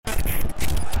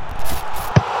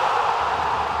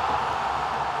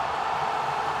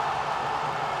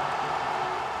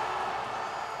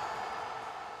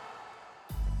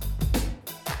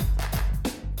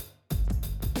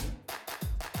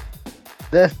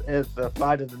This is the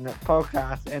Slide of the Net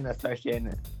podcast in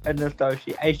association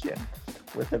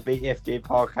with the BFG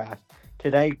Podcast.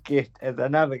 Today's guest is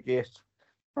another guest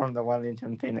from the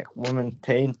Wellington Phoenix women's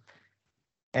team,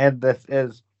 and this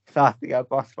is Saskia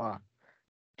Vosper.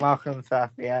 Welcome,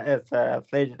 Saskia. It's a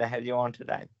pleasure to have you on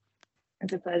today.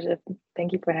 It's a pleasure.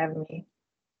 Thank you for having me.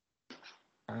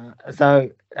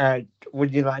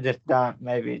 Would you like to start,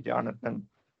 maybe, Jonathan?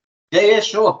 Yeah,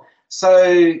 sure.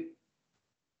 So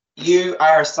you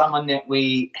are someone that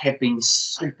we have been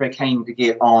super keen to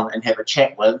get on and have a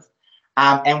chat with.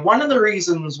 And one of the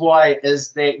reasons why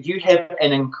is that you have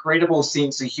an incredible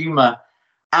sense of humour.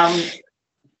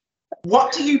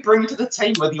 What do you bring to the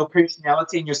team with your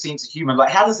personality and your sense of humour?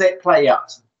 Like, how does that play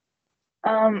out?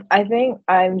 I think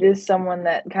I'm just someone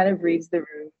that kind of reads the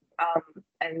room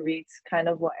and reads kind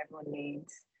of what everyone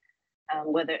needs.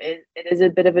 Whether it is a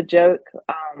bit of a joke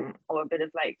or a bit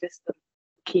of like just a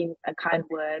kind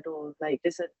word or like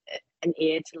just an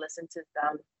ear to listen to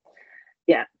them.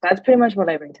 Yeah, that's pretty much what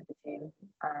I bring to the team.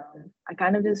 I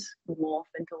kind of just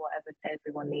morph into whatever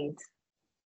everyone needs.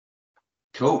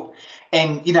 Cool.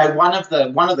 And you know, one of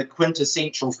the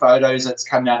quintessential photos that's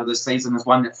come out of this season is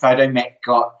one that Photomac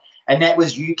got, and that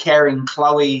was you carrying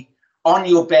Chloe on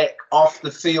your back off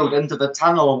the field into the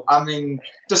tunnel. I mean,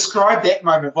 describe that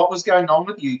moment. What was going on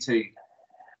with you two?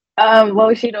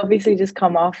 Well, she'd obviously just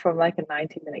come off from like a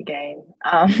 90-minute game,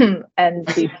 and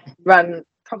she'd run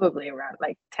probably around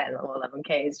like 10 or 11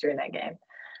 Ks during that game.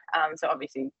 So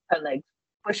obviously her legs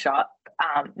were shot.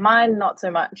 Mine not so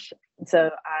much.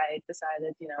 So I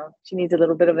decided, she needs a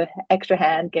little bit of an extra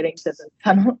hand getting through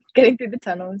the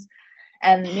tunnels.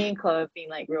 And me and Chloe have been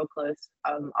like real close,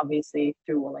 obviously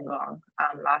through Wollongong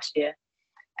last year,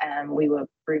 and we were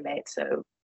roommates, so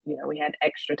we had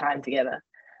extra time together.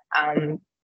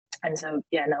 And so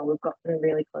we've gotten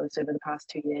really close over the past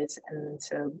 2 years, and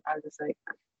so I was just like,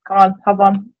 "Come on, hop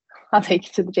on, I'll take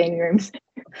you to the changing rooms."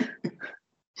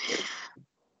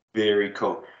 Very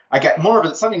cool. Okay,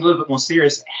 something a little bit more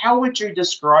serious. How would you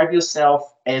describe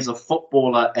yourself as a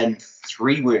footballer in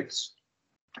 3 words?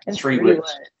 In three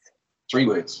words. 3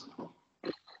 words.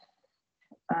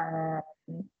 I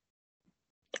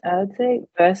would say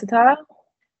versatile.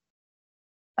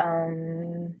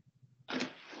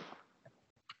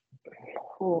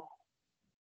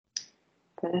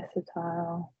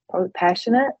 Versatile. Probably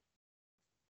passionate.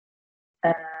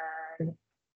 And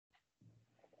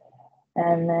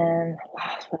then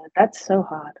last word. That's so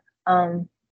hard.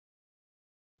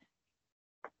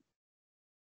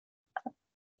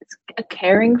 It's a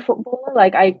caring footballer.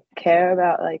 Like I care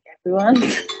about like everyone.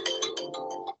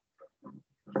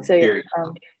 So yeah.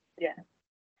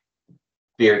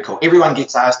 Very cool. Everyone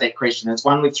gets asked that question. It's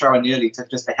one we throw in early to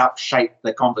help shape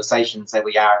the conversations that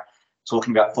we are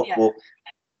talking about football. Yeah.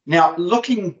 Now,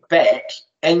 looking back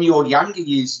in your younger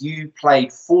years, you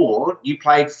played forward. You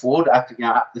played forward up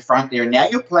the front there, and now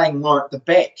you're playing more at the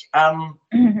back.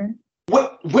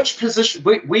 Which position?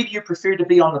 Where do you prefer to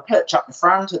be on the pitch? Up the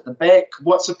front, at the back?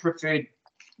 What's a preferred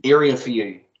area for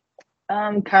you?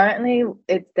 Currently,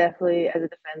 it's definitely as a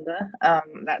defender.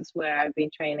 That's where I've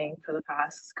been training for the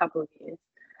past couple of years.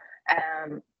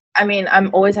 I mean,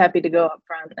 I'm always happy to go up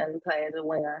front and play as a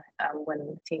winger when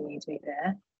the team needs me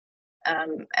there.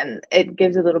 And it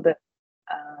gives a little bit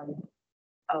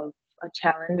of a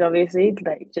challenge, obviously,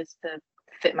 like just to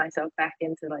fit myself back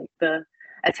into like the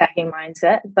attacking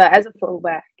mindset. But as a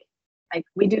fullback, like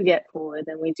we do get forward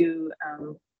and we do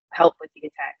help with the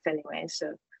attacks anyway.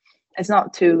 So it's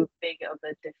not too big of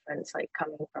a difference, like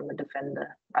coming from a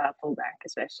defender, fullback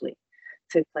especially,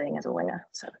 to playing as a winger.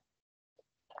 So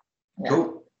yeah.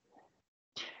 Cool.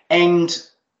 And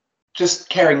just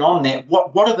carrying on that,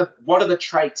 what are the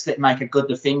traits that make a good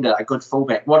defender, a good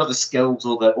fullback? What are the skills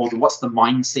or what's the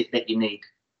mindset that you need?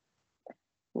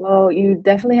 Well, you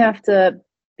definitely have to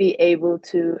be able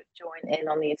to join in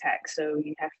on the attack. So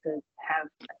you have to have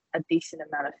a decent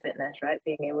amount of fitness, right?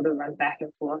 Being able to run back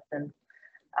and forth and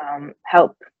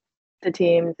help the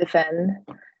team defend.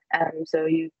 So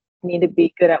you need to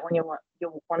be good at when your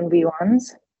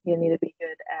 1v1s. You need to be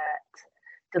good at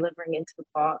delivering into the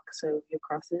box, so your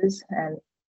crosses, and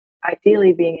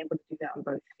ideally being able to do that on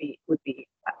both feet would be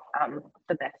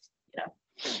the best,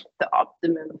 the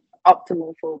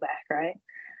optimal fullback, right?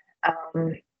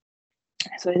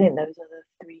 So I think those are the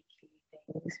 3 key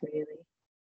things, really.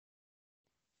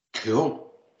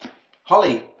 Cool.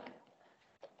 Holly?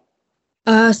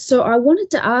 So I wanted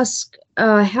to ask,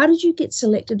 how did you get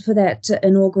selected for that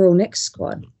inaugural next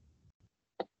squad?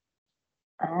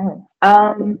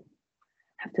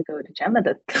 Have to go to Gemma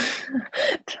to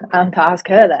ask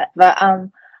her that. But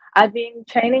I've been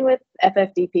training with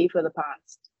FFDP for the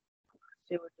past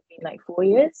year would have been like 4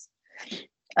 years.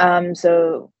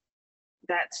 So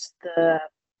that's the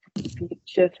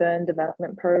Future Fern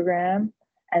Development Program.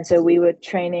 And so we were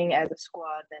training as a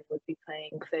squad, then would be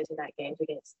playing Thursday night games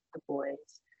against the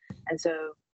boys. And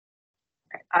so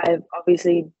I've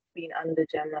obviously been under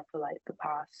Gemma for like the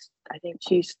past, I think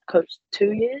she's coached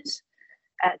 2 years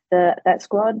at that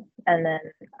squad. And then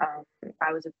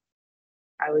I was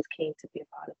keen to be a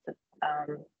part of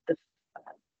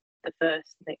the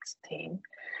first next team.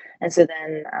 And so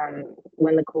then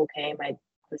when the call came, I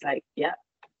was like, yeah,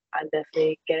 I'm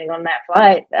definitely getting on that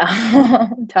flight.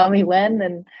 Tell me when,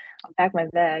 and I'll pack my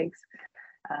bags.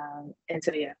 And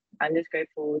so, yeah, I'm just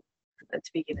grateful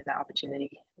to be given that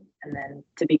opportunity, and then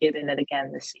to be given it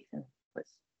again this season was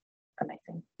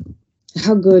amazing.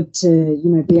 How good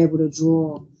to, be able to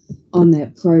draw on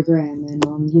that program and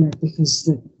on,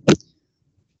 because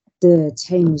the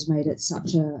team was made at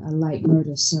such a late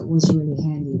notice, so it was really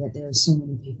handy that there are so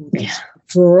many people that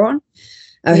draw on.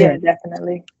 Yeah,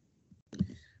 definitely.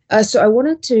 So I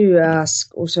wanted to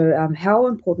ask also, how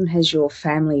important has your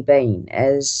family been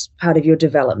as part of your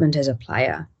development as a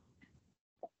player?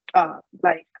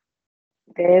 Like,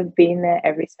 they've been there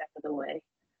every step of the way.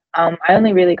 I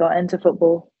only really got into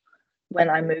football when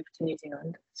I moved to New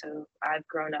Zealand, so I've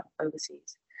grown up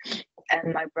overseas.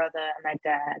 And my brother and my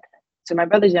dad, so my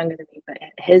brother's younger than me, but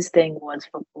his thing was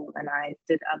football, and I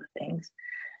did other things.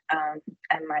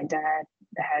 And my dad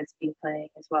has been playing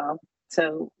as well.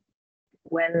 So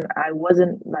when I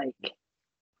wasn't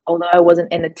although I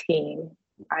wasn't in a team,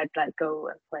 I'd go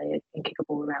and play and kick a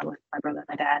ball around with my brother and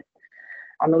my dad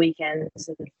on the weekends.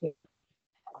 And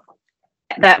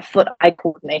that foot-eye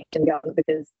coordination going,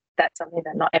 because that's something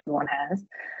that not everyone has.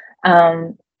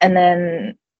 And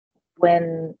then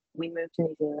when we moved to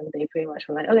New Zealand, they pretty much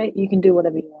were like, okay, you can do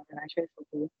whatever you want. And I chose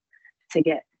football to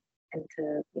get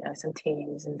into some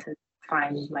teams and to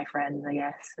find my friends, I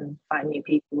guess, and find new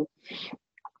people.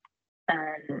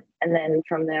 And then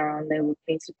from there on, they would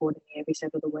be supporting me every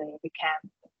step of the way. Every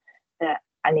camp that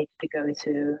I needed to go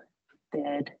to,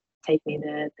 they'd take me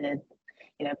there. They'd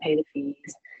pay the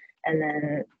fees. And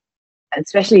then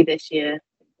especially this year,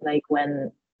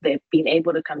 when they've been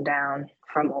able to come down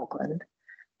from Auckland,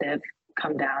 they've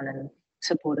come down and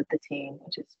supported the team,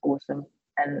 which is awesome.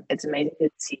 And it's amazing to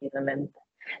see them and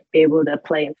be able to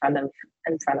play in front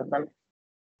of them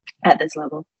at this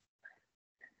level.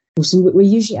 Awesome. We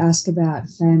usually ask about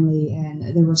family,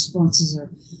 and the responses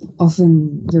are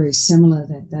often very similar,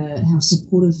 that how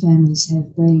supportive families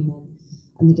have been, and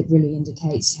I think it really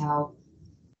indicates how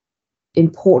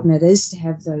important it is to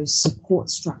have those support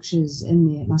structures in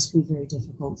there. It must be very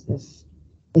difficult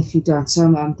if you don't. So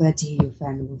I'm glad to hear your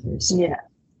family were very supportive.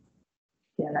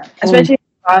 No. Especially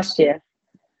last year,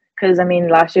 because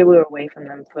last year we were away from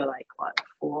them for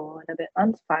 4 and a bit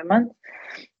months, 5 months,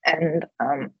 and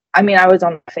I was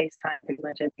on FaceTime pretty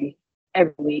much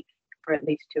every week for at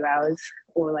least 2 hours,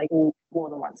 or more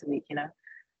than once a week,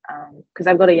 because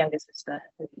I've got a younger sister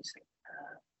who's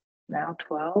now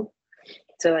 12.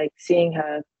 So seeing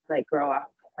her grow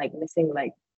up, missing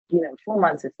 4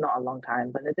 months is not a long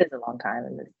time, but it is a long time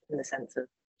in the sense of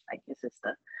your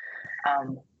sister.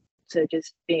 So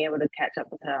just being able to catch up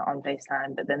with her on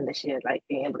FaceTime, but then this year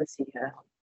being able to see her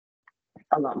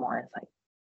a lot more,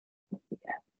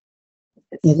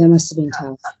 that must have been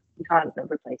tough. You can't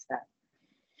replace that.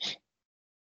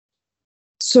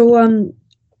 So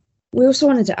we also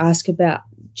wanted to ask about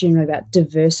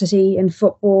diversity in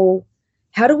football.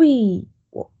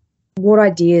 What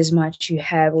ideas might you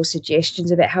have, or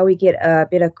suggestions about how we get a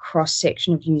better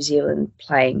cross-section of New Zealand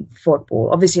playing football?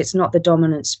 Obviously, it's not the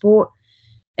dominant sport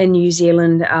in New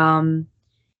Zealand.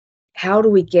 How do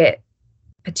we get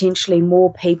potentially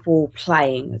more people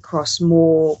playing across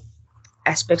more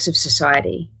aspects of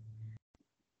society?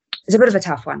 It's a bit of a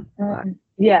tough one.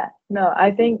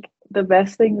 I think the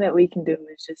best thing that we can do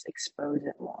is just expose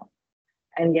it more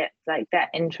and get that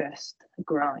interest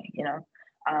growing,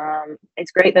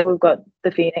 It's great that we've got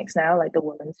the Phoenix now, the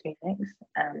women's Phoenix,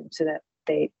 so that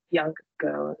young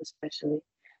girls especially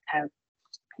have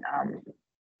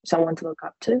someone to look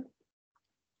up to,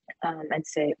 and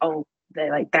say, oh, they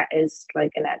that is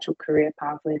an actual career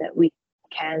pathway that we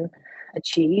can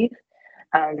achieve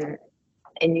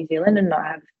in New Zealand, and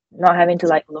not having to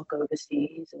look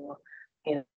overseas, or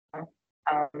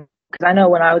because I know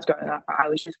when I was growing up, I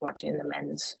was just watching the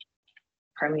men's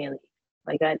Premier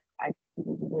League. I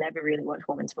never really watched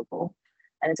women's football,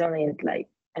 and it's only in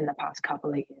the past couple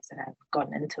of years that I've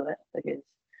gotten into it, because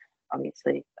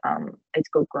obviously it's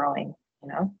good growing,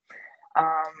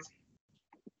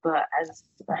 but I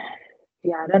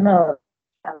don't know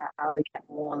how to get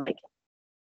more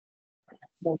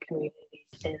more communities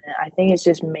in it. I think it's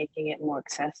just making it more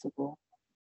accessible,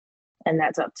 and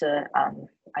that's up to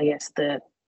I guess the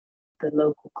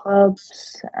local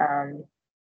clubs,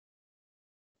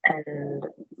 and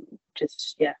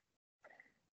just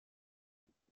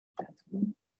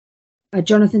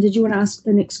Jonathan, did you want to ask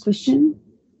the next question?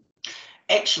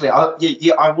 Actually,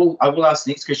 I will ask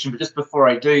the next question, but just before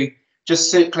I do,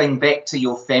 just circling back to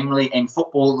your family and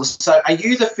football. So, are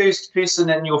you the first person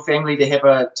in your family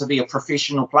to be a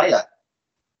professional player?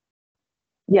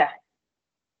 Yeah.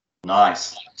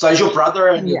 Nice. So, is your brother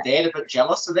and your dad a bit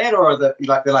jealous of that, or are they're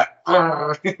like?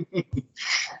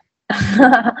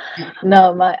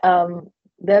 No,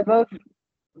 they're both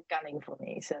gunning for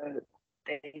me, so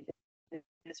they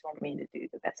just want me to do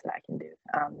the best that I can do.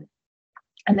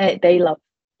 And they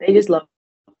just love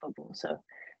football. So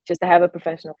just to have a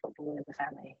professional footballer in the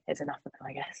family is enough for them,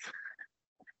 I guess.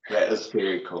 That is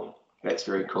very cool. That's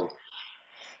very cool.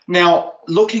 Now,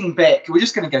 looking back, we're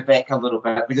just going to go back a little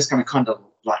bit. We're just going to kind of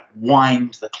like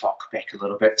wind the clock back a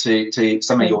little bit to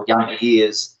some of your younger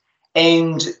years.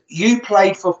 And you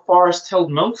played for Forest Hill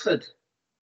Milford.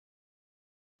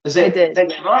 Is that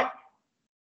right?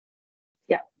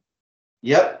 Yeah.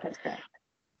 Yep. That's correct.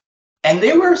 And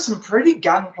there were some pretty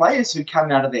gun players who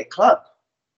come out of that club.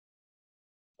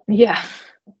 Yeah.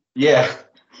 Yeah.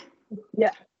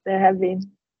 Yeah, there have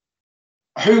been.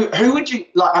 Who would you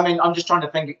like? I mean, I'm just trying to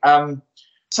think.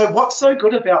 So what's so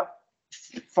good about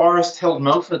Forest Hill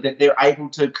Milford that they're able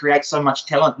to create so much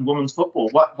talent in women's football?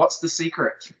 What's the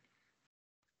secret?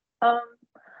 I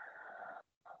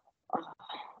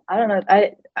don't know.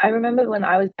 I remember when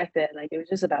I was back there, like it was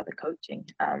just about the coaching,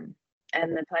 and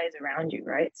the players around you,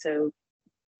 right? So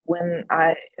when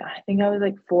I think I was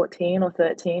like 14 or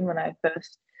 13 when I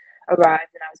first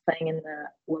arrived, and I was playing in the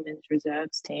women's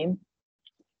reserves team.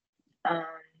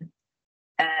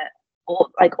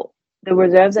 The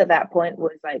reserves at that point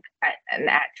was like an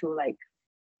actual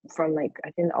from I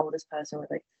think the oldest person was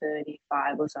like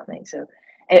 35 or something. So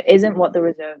it isn't what the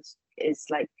reserves is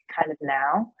like kind of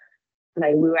now.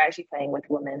 Like we were actually playing with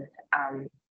women,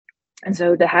 and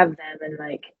so to have them and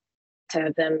to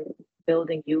have them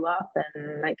building you up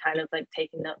and kind of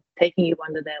taking you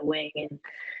under their wing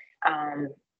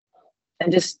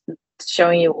and just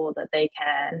showing you all that they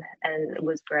can, and it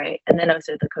was great. And then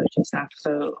also the coaching staff.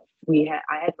 So I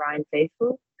had Ryan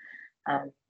Faithful,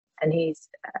 and he's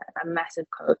a massive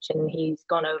coach, and he's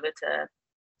gone over to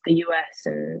the US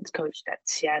and coached at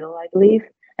Seattle, I believe,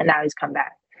 and now he's come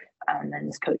back and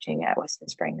is coaching at Western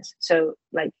Springs. So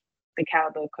the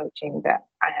caliber of coaching that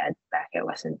I had back at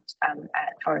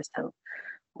at Forest Hill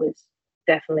was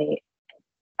definitely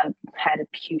had a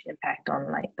huge impact on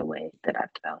the way that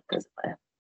I've developed as a player.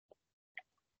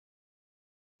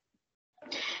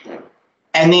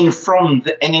 And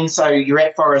then so you're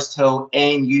at Forest Hill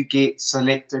and you get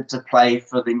selected to play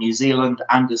for the New Zealand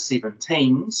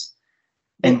under-17s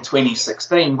in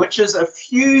 2016, which is a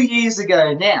few years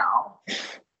ago now.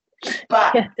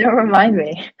 But don't remind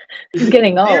me. It's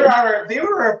getting old. There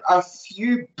were a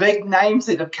few big names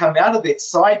that have come out of that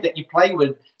side that you play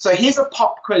with. So here's a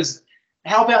pop quiz.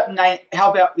 How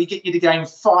about we get you to name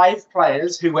 5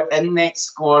 players who were in that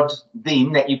squad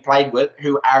then that you played with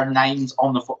who are names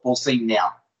on the football scene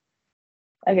now?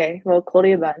 Okay, well,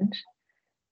 Claudia Bunch,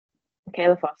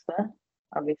 Michaela Foster,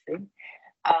 obviously,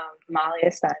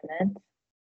 Malia Steinman,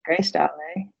 Grace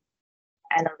Darley,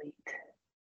 and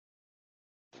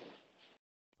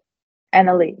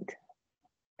Elite.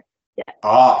 Yeah.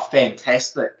 Oh,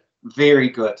 fantastic. Very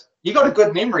good. You got a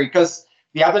good memory because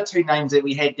the other 2 names that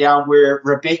we had down were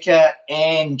Rebecca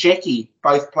and Jackie,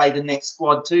 both played in that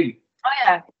squad too. Oh,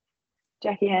 yeah.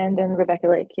 Jackie Hand and Rebecca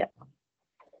Lake, yeah.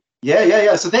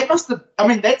 Yeah. So that must have,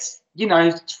 that's,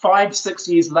 5-6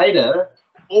 years later,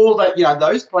 all that,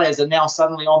 those players are now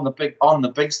suddenly on the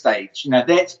big stage.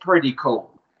 That's pretty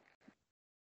cool.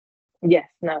 Yes,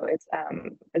 no, it's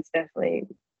definitely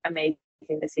amazing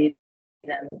to see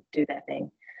them do their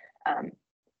thing,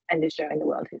 and just showing the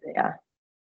world who they are.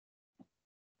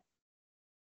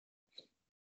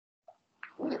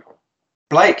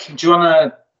 Blake, do you want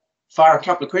to fire a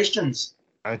couple of questions?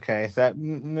 Okay, so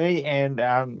me and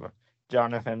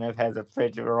Jonathan have had the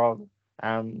pleasure of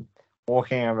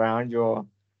walking around your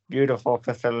beautiful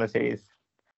facilities,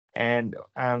 and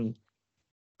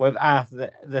we've asked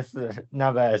this is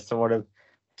another sort of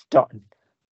stock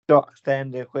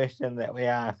standard question that we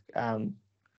ask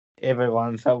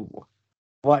everyone. So,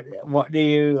 what do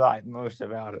you like most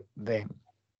about them?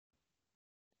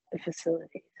 The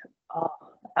facilities.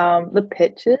 The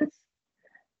pitches.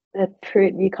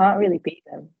 You can't really beat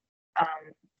them.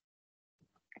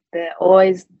 they're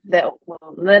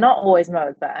not always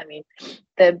mowed, but I mean,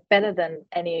 they're better than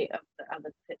any of the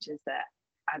other pitches that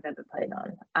I've ever played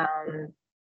on.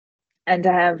 And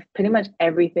to have pretty much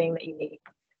everything that you need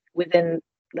within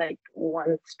like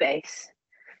one space.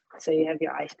 So you have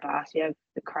your ice bath, you have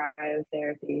the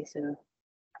cryotherapy, so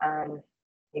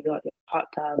you got your hot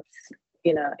tubs,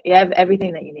 you have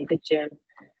everything that you need. The gym.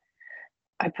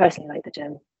 I personally like the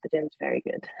gym. The gym's very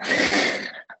good.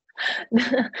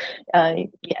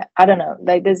 Yeah, I don't know.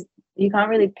 Like you can't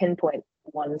really pinpoint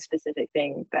one specific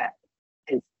thing that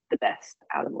is the best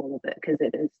out of all of it, because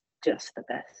it is just the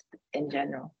best in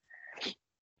general.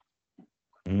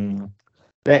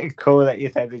 That's cool that you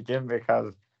said the gym,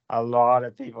 because a lot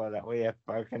of people that we have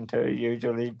spoken to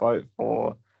usually vote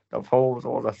for the pools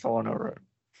or the sauna room.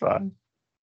 So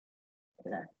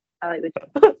no, I like the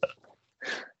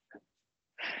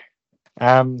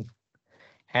gym.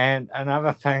 And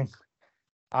another thing,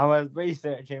 I was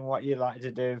researching what you like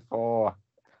to do for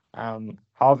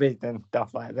hobbies and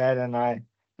stuff like that, and I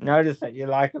noticed that you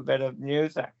like a bit of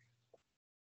music.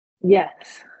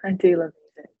 Yes, I do love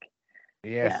music.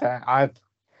 Yes, yeah.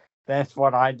 That's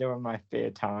what I do in my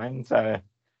spare time. So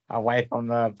away from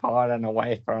the pod and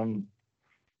away from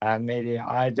media,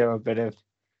 I do a bit of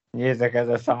music as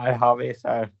a side hobby.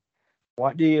 So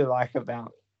what do you like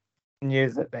about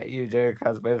music that you do?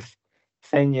 Because we've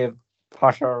seen you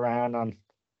potter around on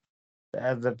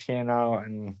the piano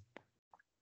and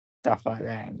stuff like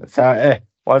that. So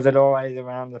was it always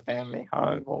around the family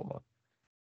home, or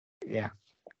yeah?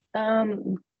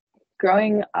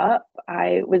 Growing up,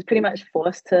 I was pretty much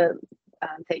forced to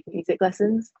take music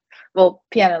lessons, well,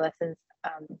 piano lessons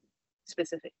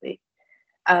specifically.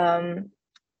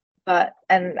 But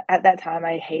at that time,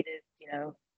 I hated,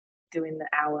 doing the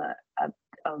hour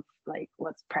of like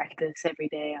what's practice every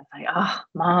day. I was like, oh,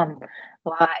 mom,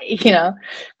 why,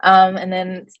 and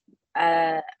then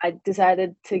I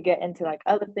decided to get into like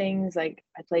other things. Like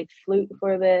I played flute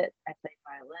for a bit, I played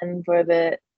violin for a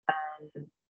bit,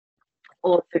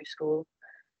 all through school.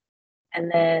 And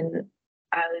then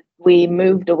we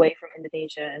moved away from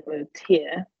Indonesia and moved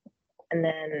here, and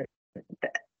then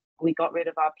we got rid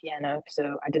of our piano,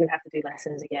 so I didn't have to do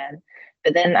lessons again.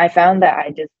 But then I found that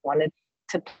I just wanted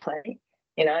to play.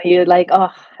 You're like,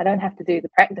 oh, I don't have to do the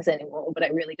practice anymore, but I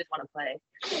really just want to play.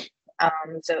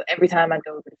 So every time I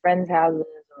go over to friends' houses,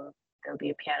 or there'll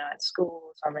be a piano at school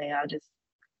or something, I'll just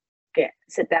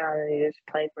sit down and just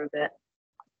play for a bit.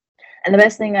 And the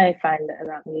best thing I find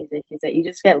about music is that you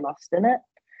just get lost in it.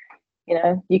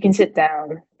 You can sit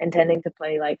down intending to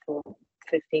play like for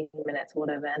 15 minutes or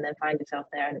whatever, and then find yourself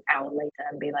there an hour later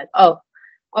and be like, oh,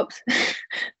 whoops.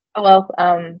 Oh well.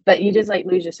 But you just like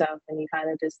lose yourself, and you kind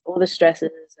of just all the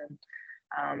stresses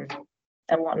and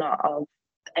whatnot of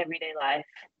everyday life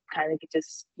kind of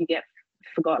you get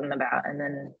forgotten about, and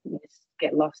then you just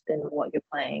get lost in what you're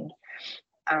playing.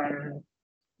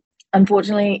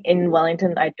 Unfortunately, in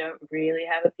Wellington, I don't really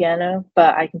have a piano,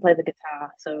 but I can play the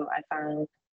guitar. So I found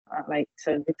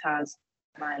guitar's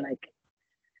my like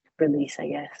release, I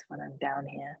guess, when I'm down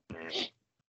here.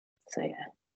 So yeah.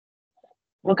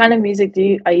 What kind of music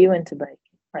are you into, Blake?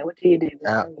 Like, what do you do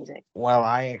with music? Well,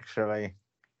 I actually,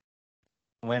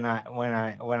 when I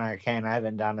can, I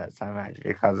haven't done it so much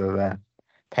because of the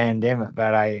pandemic,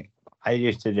 but I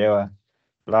used to do a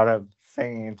lot of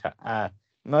singing,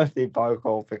 mostly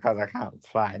vocal, because I can't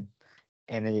play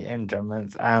any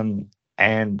instruments. And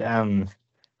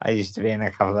I used to be in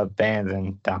a couple of bands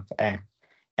and stuff, act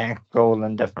school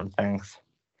and different things.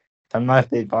 So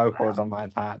mostly vocals on my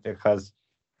part, because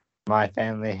my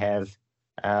family has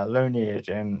lineage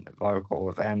in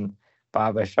vocals and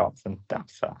barbershops and stuff.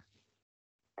 So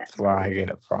that's where I get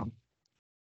it from.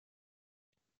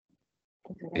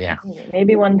 Yeah.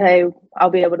 Maybe one day I'll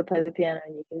be able to play the piano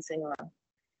and you can sing along.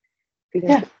 We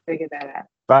can figure that out.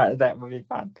 But that would be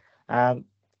fun.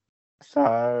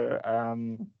 So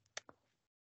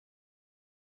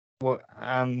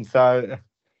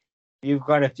you've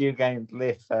got a few games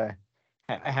left. So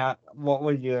what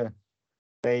would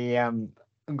the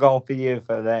goal for you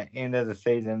for the end of the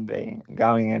season be,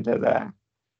 going into the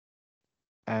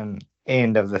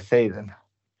end of the season?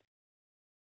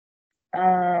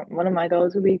 One of my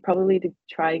goals would be probably to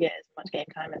try to get as much game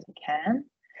time as I can.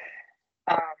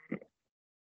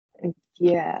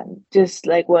 Just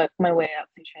like work my way up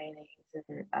through trainings,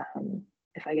 and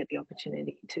if I get the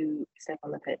opportunity to step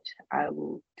on the pitch, I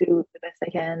will do the best I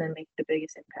can and make the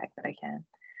biggest impact that I can,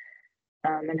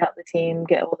 and help the team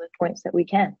get all the points that we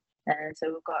can. And so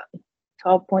we've got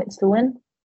 12 points to win,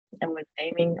 and we're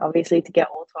aiming obviously to get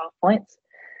all 12 points.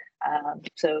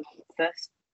 So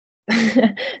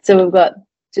we've got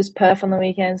just Perth on the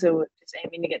weekend, so we're just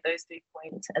aiming to get those 3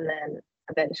 points, and then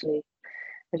eventually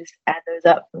I just add those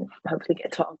up and hopefully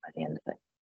get 12 by the end of it.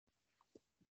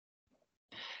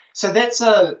 So that's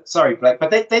Blake,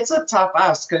 but that's a tough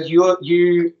ask because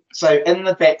so in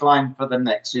the back line for the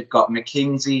Knicks, you've got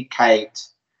Mackenzie, Kate,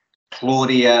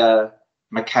 Claudia,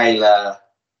 Michaela,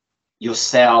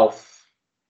 yourself,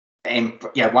 and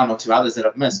one or two others that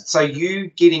I've missed. So you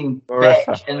getting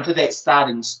back into that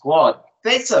starting squad,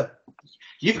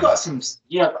 you've got some,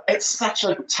 it's such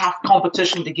a tough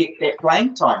competition to get that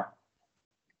playing time.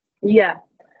 Yeah.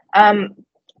 I'm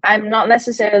not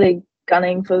necessarily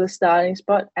gunning for the starting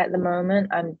spot at the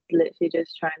moment. I'm literally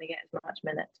just trying to get as much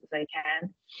minutes as I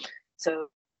can. So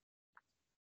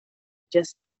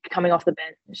just coming off the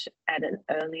bench at an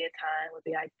earlier time would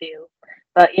be ideal.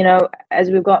 But, as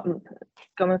we've got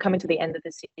coming to the end of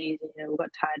the season, we've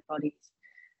got tired bodies.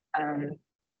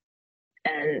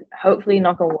 And hopefully,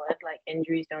 knock on wood, like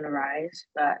injuries don't arise,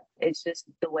 but it's just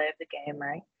the way of the game,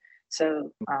 right?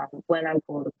 So when I'm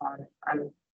called upon,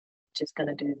 I'm just going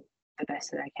to do the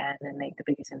best that I can and make the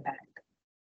biggest impact.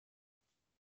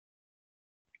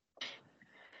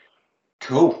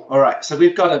 Cool. All right. So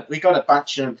we got a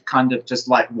bunch of kind of just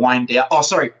like wind out. Oh,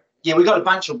 sorry. Yeah, we got a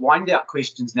bunch of wind out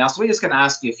questions now. So we're just going to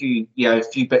ask you a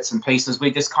few bits and pieces. We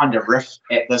just kind of riff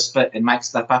at this bit and make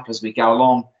stuff up as we go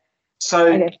along. So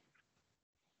okay.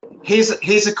 Here's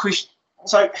a question.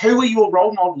 So who are your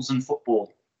role models in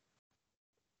football?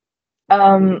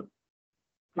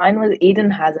 Mine was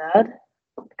Eden Hazard,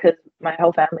 because my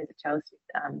whole family is a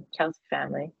Chelsea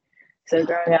family. So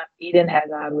growing up, Eden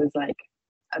Hazard was like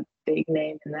a big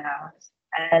name in the house,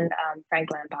 and Frank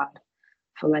Lampard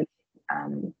for like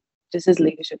just his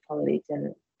leadership qualities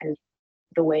and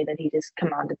the way that he just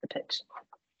commanded the pitch.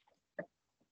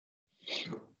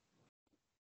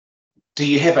 Do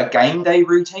you have a game day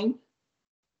routine?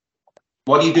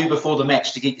 What do you do before the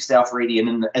match to get yourself ready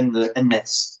and in that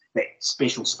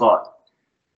special spot?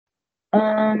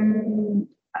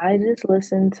 I just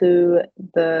listen to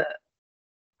the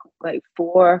 4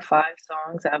 or 5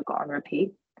 songs that I've got on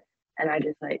repeat, and I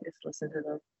just listen to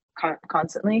them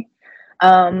constantly.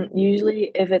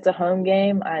 Usually, if it's a home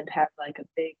game, I'd have like a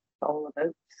big bowl of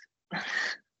oats.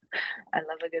 I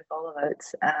love a good bowl of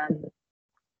oats,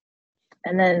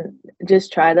 and then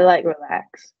just try to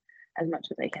relax as much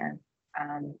as I can,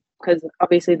 because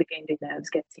obviously the game day nerves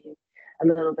get to you a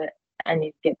little bit, and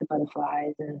you get the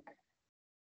butterflies. And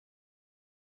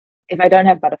if I don't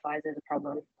have butterflies, there's a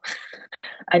problem.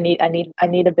 I need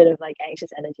a bit of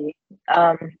anxious energy.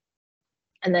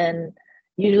 And then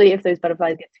usually if those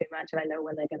butterflies get too much, and I know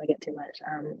when they're gonna get too much,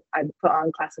 I put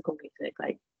on classical music,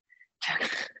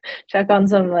 chuck on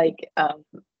some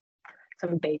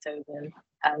Beethoven,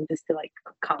 just to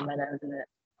calm my nerves a bit.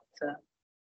 So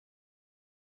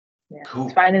yeah, cool.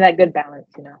 It's finding that good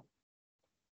balance,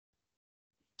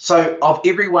 So, of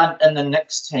everyone in the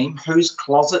Knicks team, whose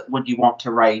closet would you want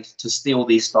to raid to steal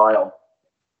their style?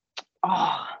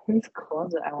 Oh, whose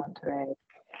closet I want to raid?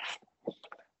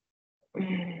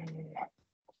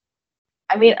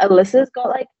 I mean, Alyssa's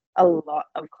got a lot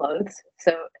of clothes,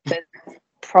 so there's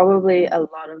probably a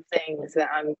lot of things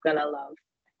that I'm gonna love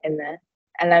in there.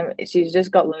 And she's just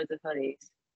got loads of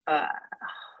hoodies.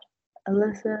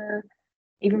 Alyssa,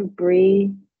 even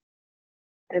Bree,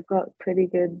 they've got pretty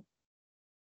good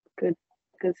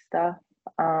stuff.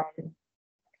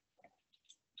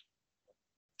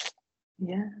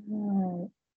 Yeah.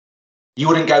 You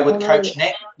wouldn't go with Coach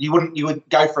Nat? You would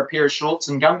go for a pair of shorts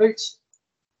and gumboots?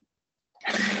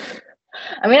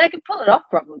 I mean, I could pull it off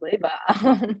probably, but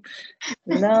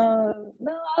no,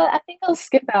 I think I'll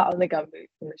skip out on the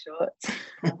gumboots and the shorts.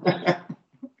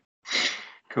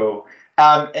 Cool.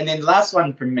 And then last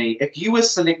one from me. If you were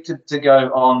selected to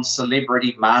go on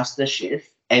Celebrity MasterChef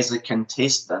as a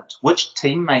contestant, which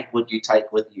teammate would you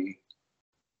take with you?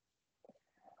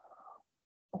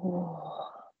 Oh,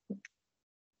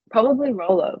 probably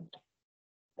Rolo,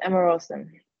 Emma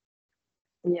Ralston.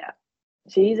 Yeah,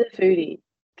 she's a foodie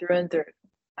through and through.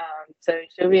 So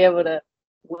she'll be able to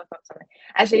work up something.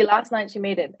 Actually, last night she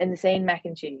made an insane mac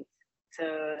and cheese.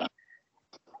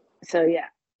 So yeah,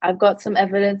 I've got some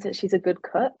evidence that she's a good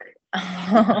cook.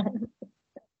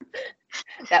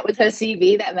 That was her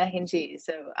CV, that mac and cheese.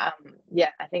 So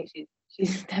yeah, I think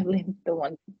she's definitely the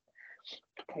one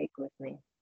to take with me.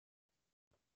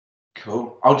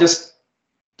 Cool. I'll just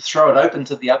throw it open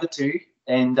to the other two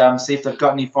and see if they've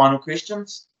got any final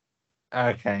questions.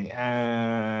 Okay.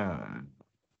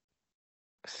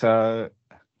 So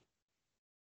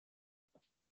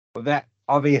that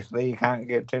obviously you can't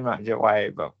give too much away,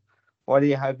 but what are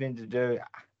you hoping to do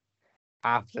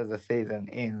after the season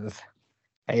ends?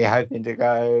 Are you hoping to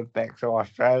go back to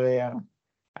Australia?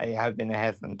 Are you hoping to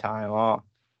have some time off?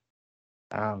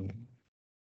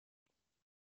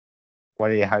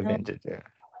 What are you hoping to do?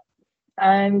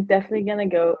 I'm definitely going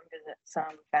to go visit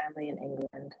some family in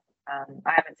England. I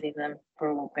haven't seen them for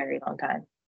a very long time.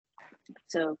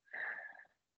 So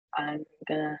I'm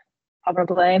going to hop on a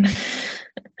plane,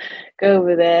 go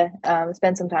over there,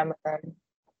 spend some time with them.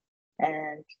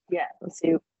 And yeah, we'll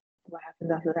see what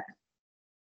happens after that.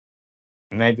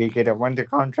 Maybe get a winter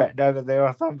contract over there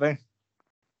or something.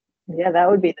 Yeah, that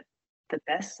would be the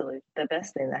best solution, the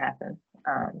best thing to happen.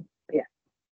 Yeah,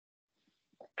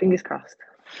 fingers crossed.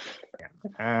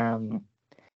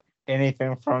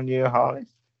 Anything from you, Holly?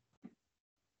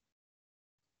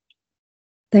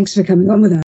 Thanks for coming on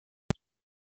with us.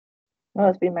 Well,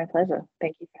 it's been my pleasure.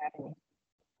 Thank you for having me.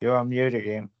 You're on mute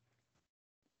again.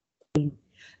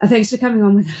 Thanks for coming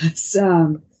on with us.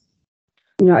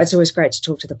 It's always great to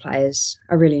talk to the players.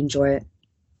 I really enjoy it.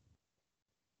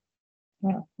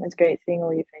 Well, it's great seeing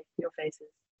all your faces.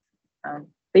 But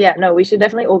yeah, no, we should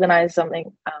definitely organize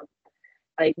something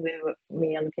like with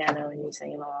me on the piano and you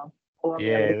singing along. Or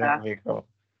Yeah, that'd be cool.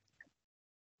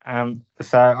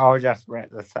 So I'll just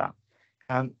wrap this up.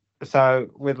 So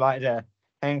we'd like to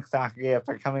thank Saskia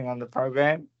for coming on the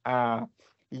program.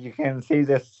 You can see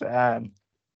this in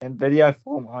video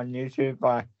form on YouTube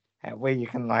where you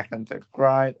can like and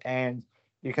subscribe, and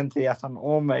you can see us on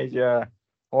all major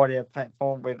audio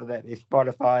platforms, whether that be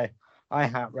Spotify,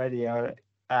 iHeartRadio,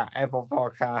 Apple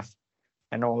Podcasts,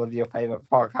 and all of your favorite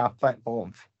podcast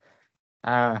platforms.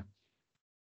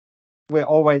 We're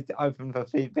always open for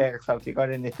feedback, so if you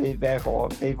got any feedback or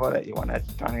people that you want us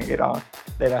to try and get on,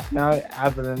 let us know.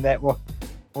 Other than that,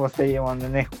 we'll see you on the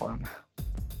next one.